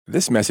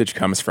This message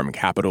comes from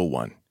Capital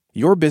One.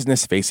 Your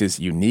business faces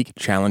unique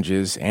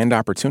challenges and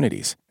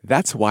opportunities.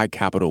 That's why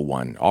Capital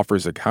One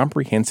offers a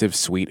comprehensive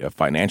suite of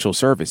financial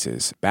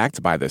services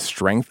backed by the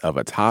strength of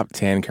a top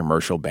 10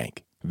 commercial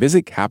bank.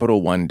 Visit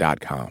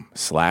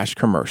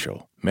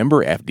CapitalOne.com/commercial.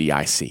 Member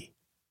FDIC.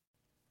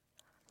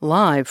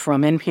 Live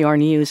from NPR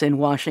News in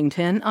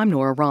Washington, I'm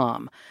Nora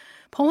Rahm.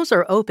 Polls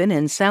are open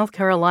in South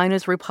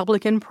Carolina's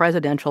Republican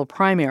presidential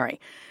primary.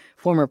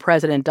 Former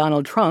President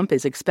Donald Trump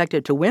is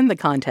expected to win the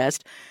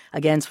contest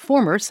against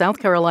former South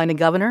Carolina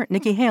Governor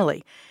Nikki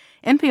Haley.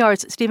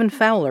 NPR's Stephen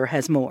Fowler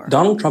has more.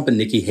 Donald Trump and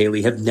Nikki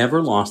Haley have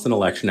never lost an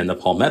election in the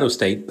Palmetto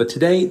State, but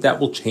today that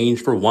will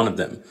change for one of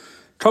them.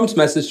 Trump's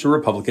message to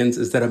Republicans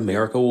is that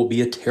America will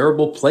be a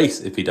terrible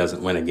place if he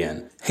doesn't win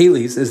again.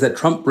 Haley's is that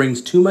Trump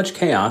brings too much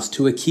chaos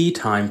to a key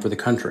time for the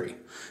country.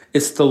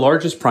 It's the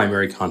largest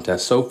primary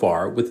contest so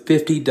far, with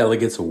 50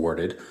 delegates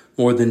awarded.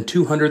 More than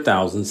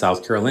 200,000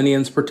 South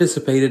Carolinians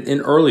participated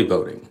in early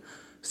voting.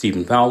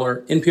 Stephen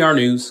Fowler, NPR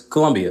News,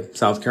 Columbia,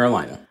 South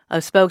Carolina. A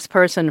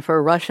spokesperson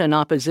for Russian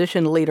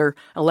opposition leader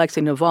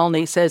Alexei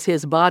Navalny says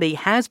his body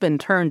has been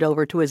turned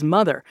over to his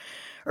mother.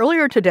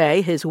 Earlier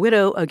today, his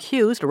widow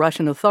accused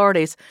Russian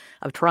authorities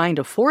of trying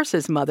to force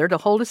his mother to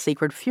hold a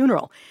secret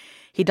funeral.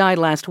 He died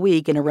last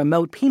week in a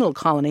remote penal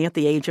colony at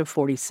the age of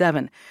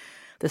 47.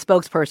 The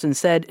spokesperson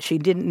said she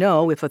didn't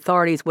know if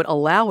authorities would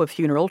allow a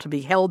funeral to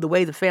be held the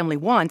way the family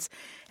wants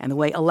and the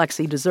way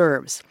Alexei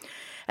deserves.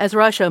 As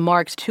Russia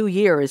marks 2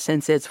 years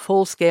since its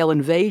full-scale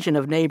invasion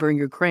of neighboring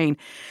Ukraine,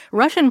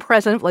 Russian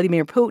President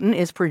Vladimir Putin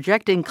is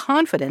projecting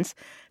confidence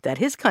that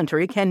his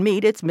country can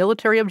meet its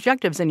military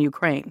objectives in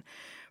Ukraine.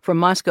 From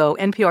Moscow,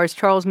 NPR's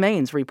Charles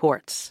Maynes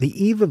reports. The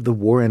eve of the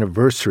war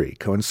anniversary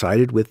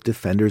coincided with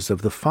Defenders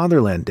of the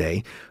Fatherland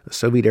Day, a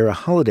Soviet-era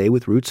holiday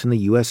with roots in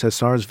the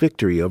USSR's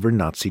victory over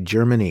Nazi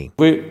Germany.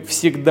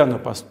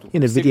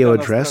 In a video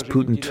address,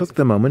 Putin took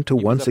the moment to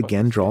once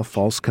again draw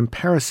false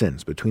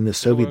comparisons between the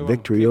Soviet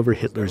victory over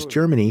Hitler's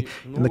Germany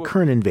and the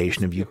current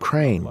invasion of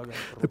Ukraine.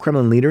 The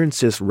Kremlin leader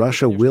insists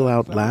Russia will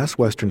outlast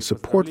Western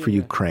support for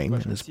Ukraine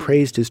and has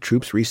praised his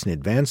troops' recent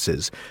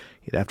advances.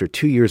 Yet after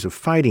 2 years of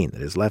fighting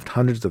that has left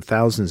hundreds of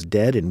thousands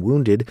dead and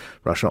wounded,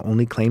 Russia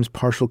only claims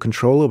partial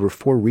control over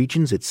 4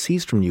 regions it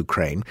seized from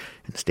Ukraine,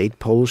 and state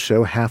polls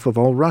show half of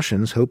all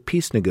Russians hope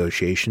peace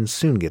negotiations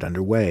soon get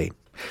underway.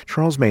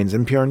 Charles Maynes,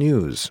 NPR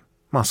News,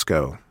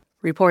 Moscow.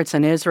 Reports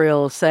in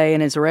Israel say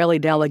an Israeli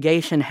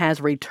delegation has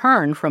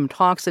returned from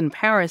talks in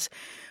Paris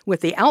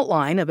with the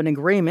outline of an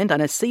agreement on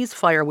a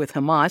ceasefire with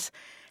Hamas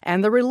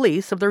and the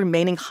release of the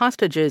remaining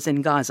hostages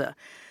in Gaza.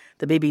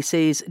 The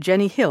BBC's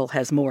Jenny Hill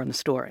has more on the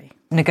story.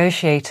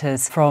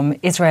 Negotiators from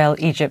Israel,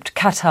 Egypt,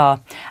 Qatar,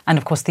 and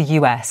of course the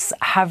US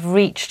have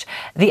reached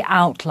the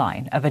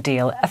outline of a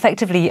deal,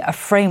 effectively a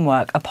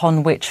framework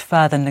upon which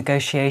further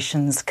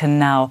negotiations can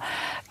now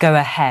go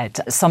ahead.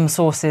 Some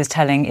sources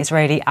telling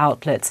Israeli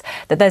outlets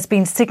that there's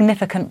been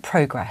significant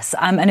progress,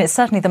 and it's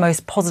certainly the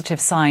most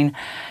positive sign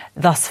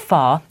thus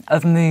far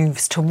of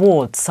moves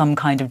towards some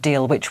kind of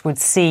deal which would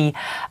see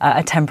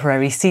a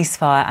temporary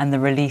ceasefire and the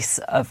release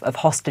of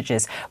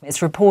hostages.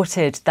 It's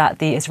reported that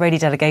the Israeli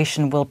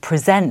delegation will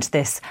present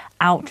this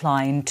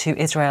outline to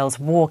Israel's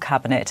war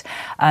cabinet,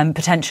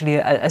 potentially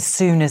as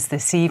soon as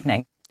this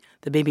evening.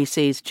 The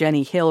BBC's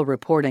Jenny Hill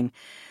reporting.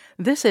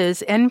 This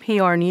is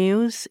NPR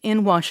News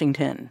in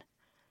Washington.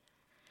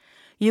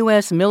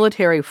 U.S.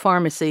 military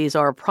pharmacies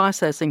are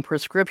processing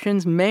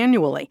prescriptions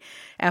manually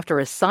after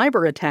a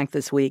cyber attack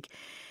this week.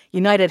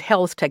 United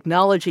Health's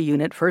technology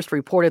unit first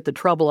reported the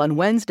trouble on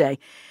Wednesday.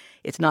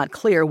 It's not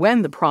clear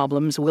when the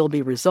problems will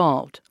be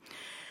resolved.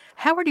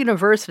 Howard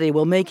University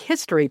will make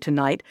history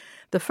tonight.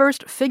 The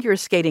first figure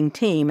skating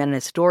team at an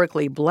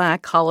historically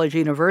black college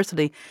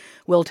university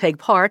will take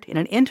part in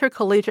an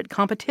intercollegiate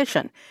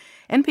competition.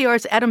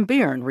 NPR's Adam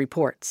Byrne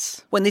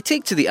reports. When they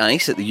take to the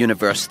ice at the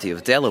University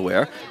of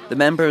Delaware, the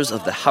members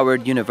of the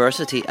Howard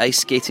University Ice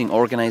Skating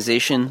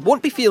Organisation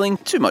won't be feeling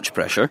too much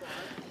pressure.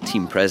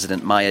 Team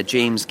President Maya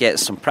James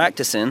gets some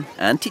practice in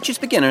and teaches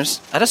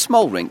beginners at a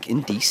small rink in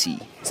D.C.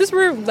 Since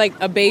we're like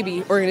a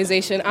baby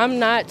organization, I'm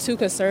not too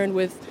concerned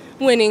with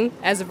winning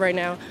as of right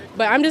now,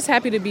 but I'm just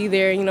happy to be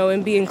there,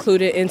 and be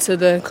included into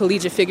the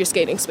collegiate figure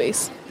skating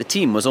space. The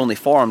team was only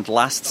formed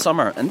last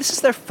summer, and this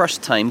is their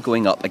first time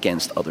going up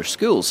against other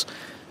schools.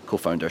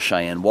 Co-founder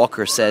Cheyenne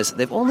Walker says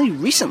they've only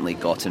recently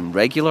gotten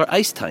regular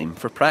ice time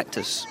for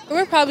practice.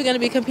 We're probably going to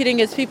be competing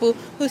against people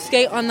who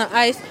skate on the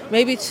ice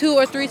maybe 2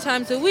 or 3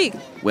 times a week.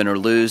 Win or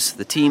lose,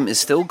 the team is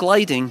still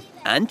gliding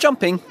and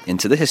jumping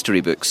into the history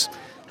books.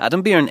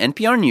 Adam Byrne,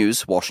 NPR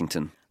News,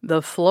 Washington.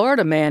 The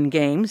Florida Man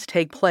Games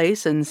take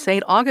place in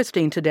St.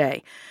 Augustine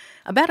today.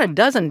 About a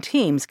dozen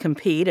teams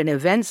compete in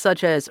events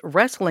such as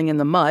wrestling in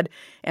the mud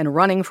and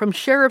running from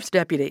sheriff's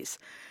deputies.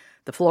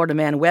 The Florida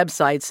Man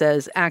website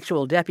says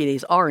actual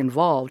deputies are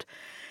involved.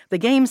 The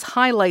games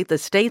highlight the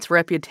state's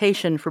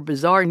reputation for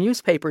bizarre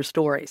newspaper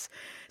stories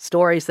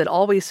that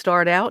always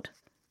start out,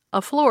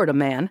 a Florida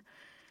man.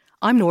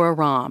 I'm Nora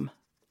Rahm,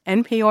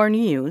 NPR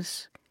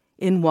News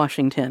in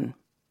Washington.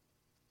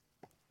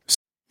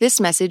 This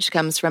message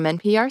comes from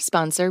NPR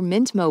sponsor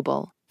Mint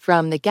Mobile.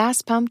 From the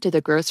gas pump to the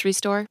grocery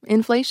store,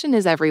 inflation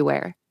is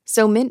everywhere.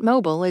 So Mint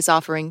Mobile is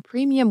offering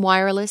premium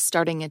wireless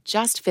starting at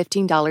just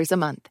 $15 a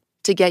month.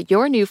 To get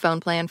your new phone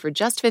plan for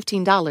just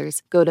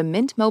 $15, go to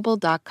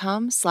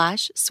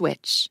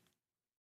mintmobile.com/switch.